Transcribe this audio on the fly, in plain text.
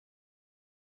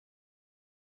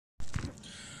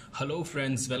Hello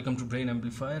friends, welcome to Brain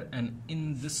Amplifier, and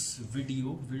in this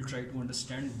video we'll try to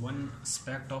understand one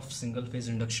aspect of single phase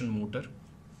induction motor,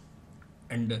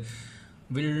 and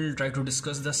we'll try to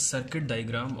discuss the circuit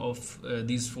diagram of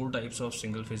these four types of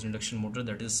single phase induction motor,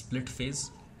 that is split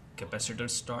phase, capacitor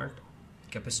start,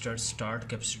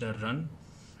 capacitor run,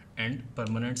 and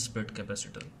permanent split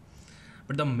capacitor.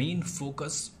 But the main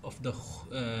focus of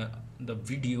the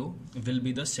video will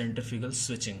be the centrifugal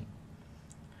switching.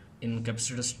 In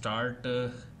capacitor start,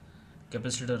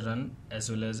 capacitor run,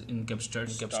 as well as in capacitor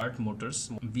start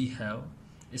motors, we have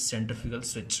a centrifugal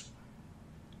switch.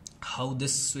 How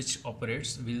this switch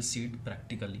operates, we'll see it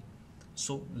practically.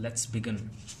 So let's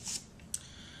begin.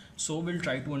 So we'll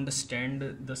try to understand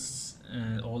this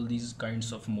all these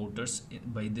kinds of motors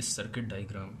by this circuit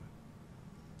diagram.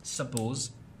 Suppose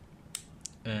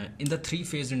in the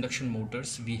three-phase induction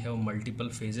motors we have multiple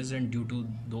phases, and due to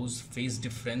those phase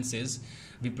differences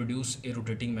we produce a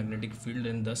rotating magnetic field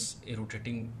and thus a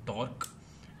rotating torque,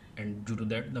 and due to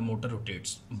that the motor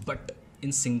rotates. But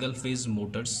in single phase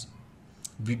motors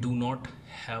we do not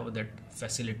have that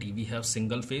facility. We have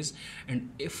single phase, and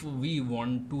if we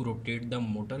want to rotate the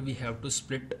motor we have to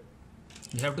split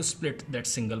that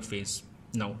single phase.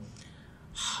 Now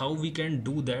how we can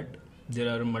do that?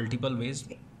 There are multiple ways.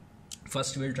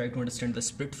 First we'll try to understand the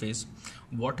split phase.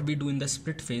 What we do in the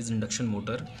split phase induction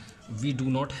motor, we do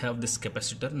not have this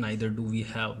capacitor, neither do we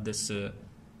have this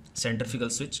centrifugal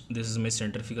switch. This is my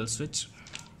centrifugal switch,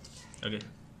 okay,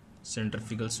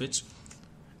 centrifugal switch,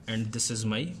 and this is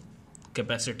my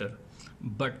capacitor.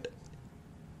 But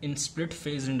in split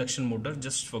phase induction motor,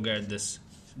 just forget this,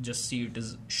 just see it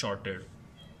is shorted.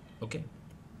 Okay,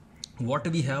 what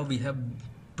we have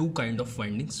two kind of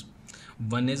windings.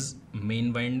 One is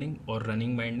main winding or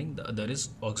running winding, the other is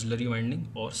auxiliary winding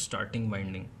or starting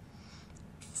winding.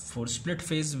 For split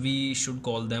phase we should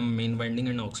call them main winding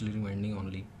and auxiliary winding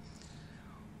only.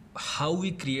 How we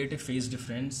create a phase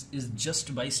difference is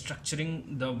just by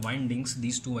structuring the windings,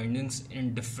 these two windings,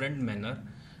 in different manner.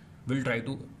 We'll try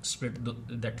to split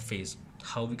that phase.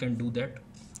 How we can do that?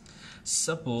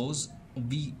 Suppose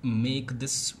we make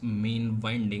this main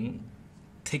winding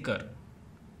thicker.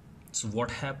 So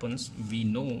what happens, we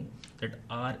know that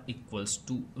R equals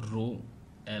to rho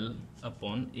L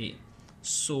upon A.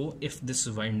 So if this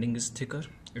winding is thicker,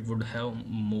 it would have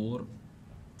more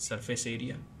surface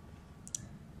area,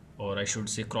 or I should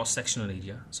say cross-sectional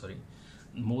area, sorry.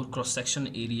 More cross-section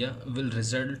area will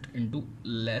result into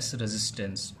less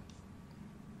resistance.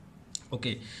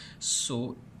 Okay,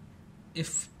 so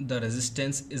if the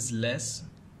resistance is less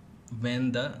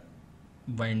when the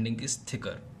winding is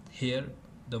thicker, here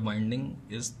the winding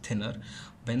is thinner.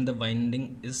 When the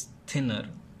winding is thinner,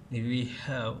 we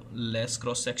have less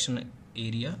cross-section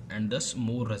area and thus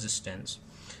more resistance.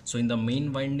 So in the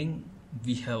main winding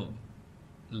we have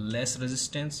less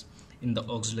resistance, in the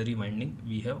auxiliary winding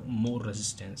we have more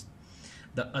resistance.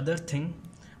 The other thing,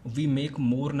 we make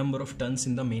more number of turns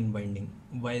in the main winding,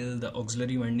 while the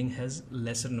auxiliary winding has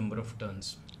lesser number of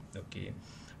turns. Okay,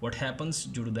 what happens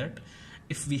due to that?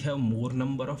 If we have more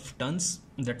number of turns,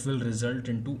 that will result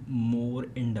into more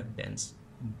inductance,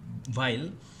 while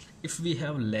if we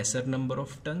have lesser number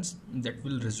of turns, that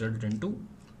will result into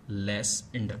less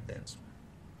inductance.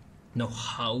 Now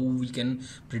how we can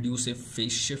produce a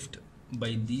phase shift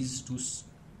by these two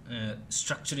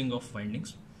structuring of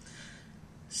windings?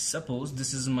 Suppose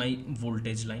this is my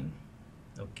voltage line.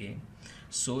 Okay,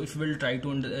 so if we'll try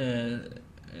to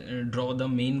draw the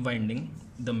main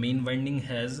winding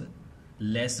has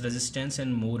less resistance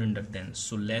and more inductance.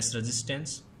 So less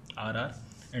resistance RR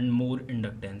and more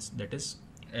inductance, that is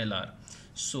LR.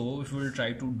 So if we will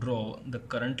try to draw the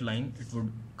current line, it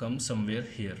would come somewhere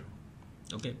here.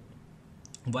 Okay,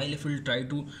 while if we will try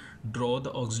to draw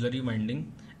the auxiliary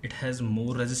winding, it has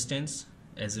more resistance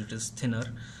as it is thinner,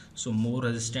 so more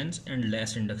resistance and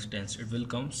less inductance, it will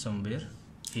come somewhere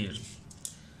here.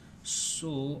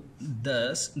 So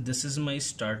thus this is my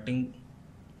starting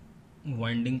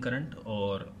winding current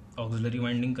or auxiliary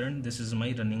winding current, this is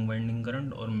my running winding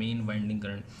current or main winding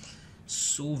current.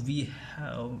 So we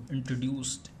have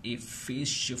introduced a phase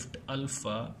shift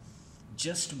alpha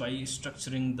just by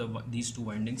structuring these two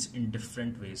windings in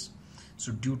different ways.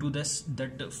 So due to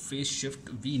that phase shift,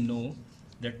 we know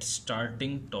that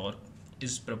starting torque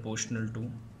is proportional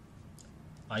to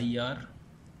IR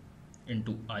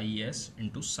into IS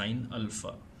into sine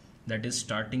alpha, that is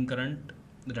starting current,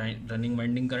 running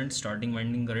winding current, starting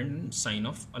winding current, and sine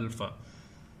of alpha.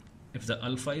 If the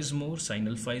alpha is more, sine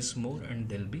alpha is more, and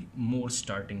there will be more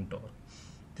starting torque.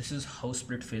 This is how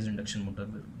split phase induction motor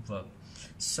will work.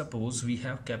 Suppose we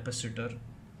have capacitor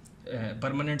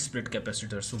permanent split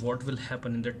capacitor. So what will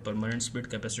happen in that permanent split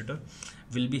capacitor?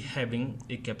 Will be having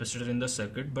a capacitor in the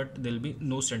circuit, but there will be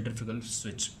no centrifugal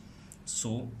switch.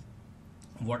 So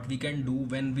what we can do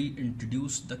when we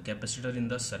introduce the capacitor in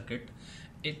the circuit,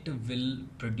 it will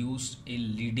produce a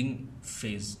leading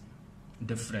phase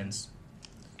difference.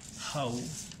 How?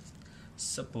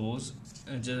 Suppose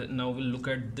now we'll look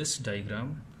at this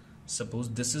diagram. Suppose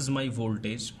this is my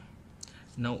voltage.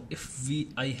 Now if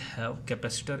I have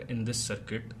capacitor in this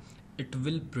circuit, it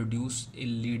will produce a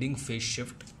leading phase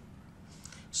shift.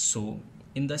 So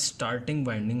in the starting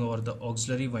winding or the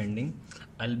auxiliary winding,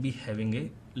 I'll be having a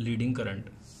leading current,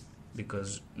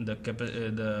 because the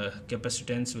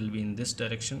capacitance will be in this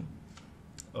direction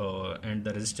and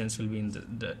the resistance will be in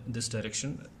this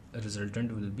direction.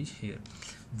 Resultant will be here.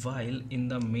 While in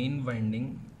the main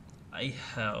winding I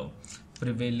have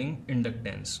prevailing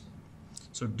inductance.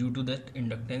 So due to that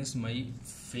inductance, my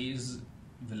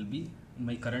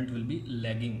current will be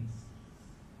lagging.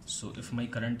 So if my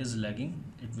current is lagging,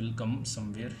 it will come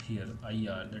somewhere here,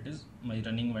 IR, that is my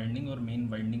running winding or main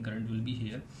winding current will be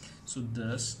here. So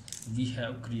thus we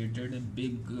have created a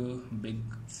big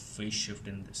phase shift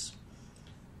in this.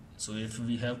 So if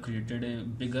we have created a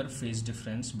bigger phase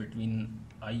difference between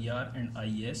IR and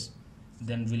IS,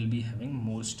 then we'll be having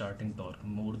more starting torque,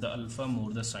 more the alpha,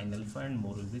 more the sin alpha, and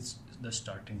more will be the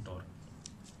starting torque.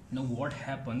 Now what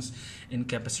happens in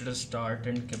capacitor start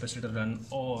and capacitor run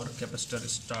or capacitor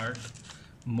start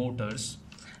motors?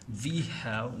 We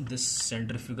have this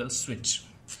centrifugal switch.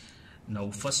 Now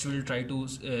first we'll try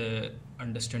to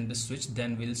understand this switch,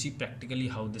 then we'll see practically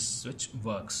how this switch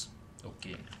works.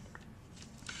 Okay.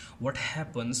 What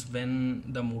happens when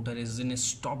the motor is in a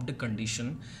stopped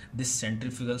condition? This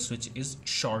centrifugal switch is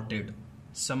shorted.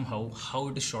 Somehow, how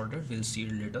it is shorted, we'll see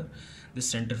it later. This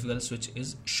centrifugal switch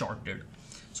is shorted.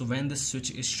 So when this switch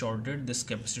is shorted, this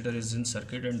capacitor is in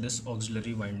circuit and this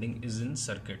auxiliary winding is in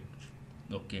circuit.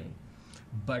 Okay,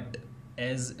 but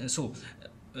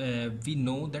we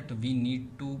know that we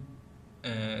need to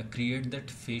create that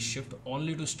phase shift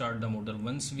only to start the motor.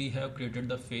 Once we have created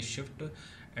the phase shift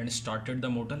and started the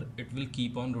motor, it will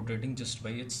keep on rotating just by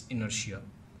its inertia.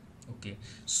 Okay,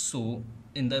 so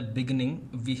in the beginning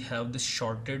we have this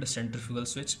shorted centrifugal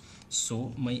switch,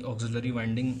 so my auxiliary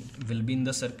winding will be in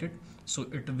the circuit, so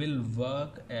it will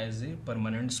work as a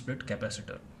permanent split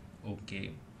capacitor.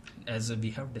 Okay, as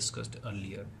we have discussed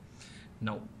earlier.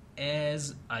 Now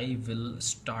as I will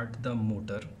start the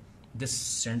motor, this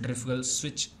centrifugal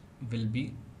switch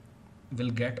will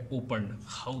get opened.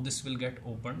 How this will get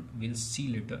opened, we'll see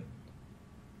later.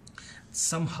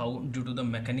 Somehow due to the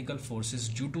mechanical forces,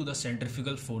 due to the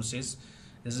centrifugal forces,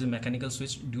 this is a mechanical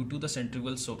switch, due to the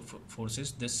centrifugal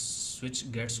forces, this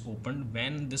switch gets opened.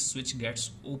 When this switch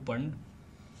gets opened,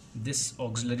 this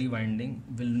auxiliary winding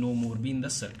will no more be in the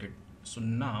circuit. So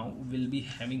now we'll be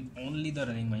having only the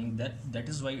running winding. That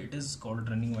is why it is called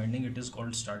running winding. It is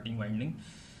called starting winding,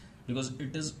 because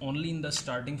it is only in the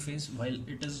starting phase while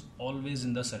it is always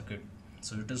in the circuit.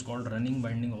 So it is called running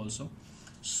winding also.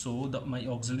 So my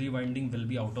auxiliary winding will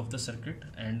be out of the circuit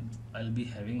and I'll be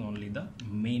having only the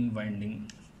main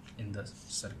winding in the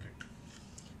circuit.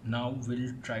 Now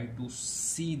we'll try to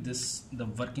see the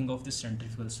working of this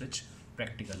centrifugal switch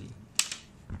practically.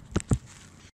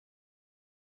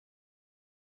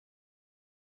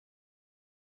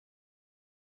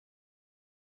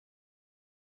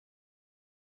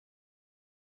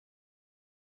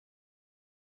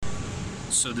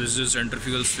 So this is a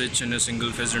centrifugal switch in a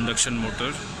single phase induction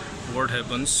motor. What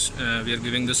happens, we are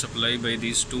giving the supply by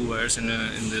these two wires in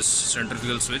this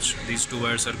centrifugal switch. These two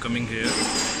wires are coming here,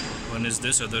 one is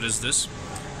this, other is this,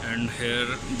 and here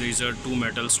these are two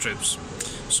metal strips.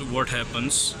 So what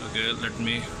happens, okay, let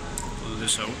me pull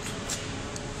this out.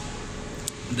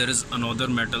 There is another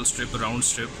metal strip, round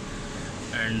strip,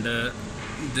 and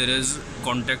there is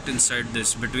contact inside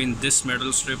this, between this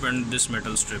metal strip and this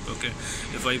metal strip. Okay,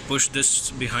 if I push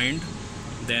this behind,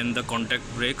 then the contact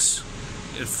breaks.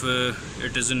 If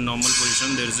it is in normal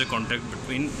position, there is a contact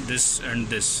between this and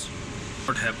this.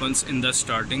 What happens in the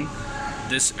starting,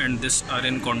 this and this are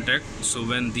in contact. So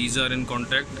when these are in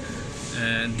contact,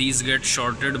 these get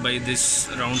shorted by this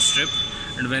round strip,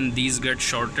 and when these get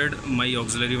shorted, my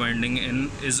auxiliary winding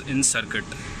is in circuit.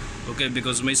 Okay,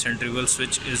 because my centrifugal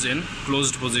switch is in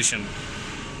closed position.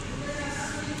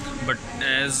 But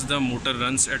as the motor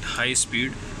runs at high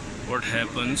speed, what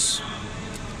happens,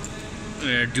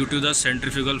 due to the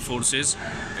centrifugal forces,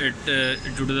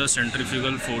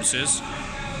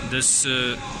 this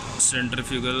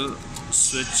centrifugal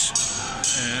switch,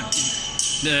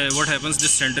 what happens,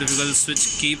 this centrifugal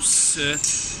switch keeps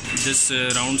this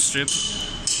round strip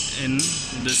in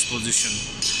this position,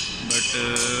 but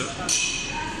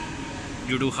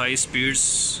due to high speeds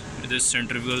this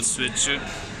centrifugal switch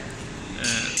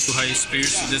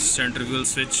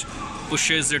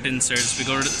pushes it inside,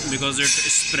 because it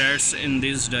spreads in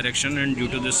this direction, and due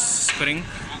to this spring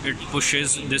it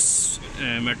pushes this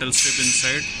metal strip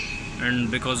inside,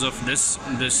 and because of this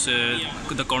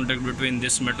the contact between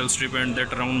this metal strip and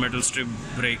that round metal strip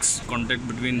breaks.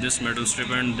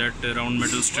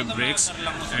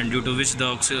 And due to which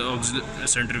the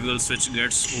centrifugal switch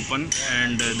gets open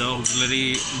and the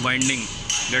auxiliary winding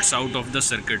gets out of the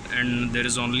circuit, and there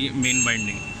is only main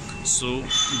winding. So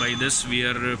by this we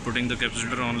are putting the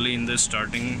capacitor only in the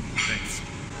starting time.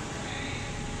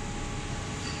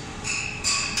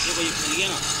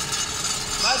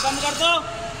 बंद कर दो,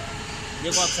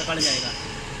 देखो अब सकड़ जाएगा,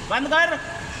 बंद कर,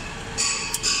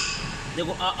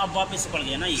 देखो अब वापस सकड़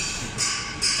गया ना ये,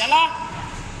 चला,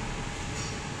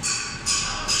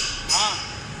 हाँ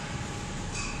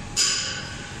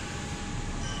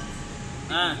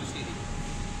हाँ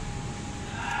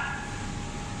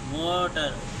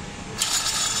मोटर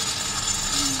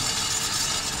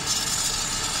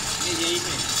ये यही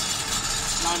पे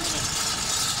प्लांट में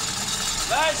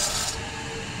बस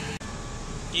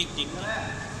ठीक ठीक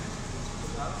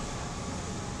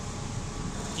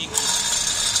ठीक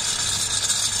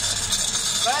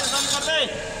बस बंद कर दे।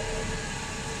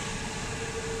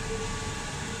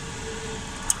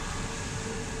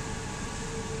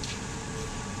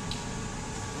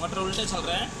 मोटर उल्टे चल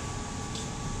रहे हैं।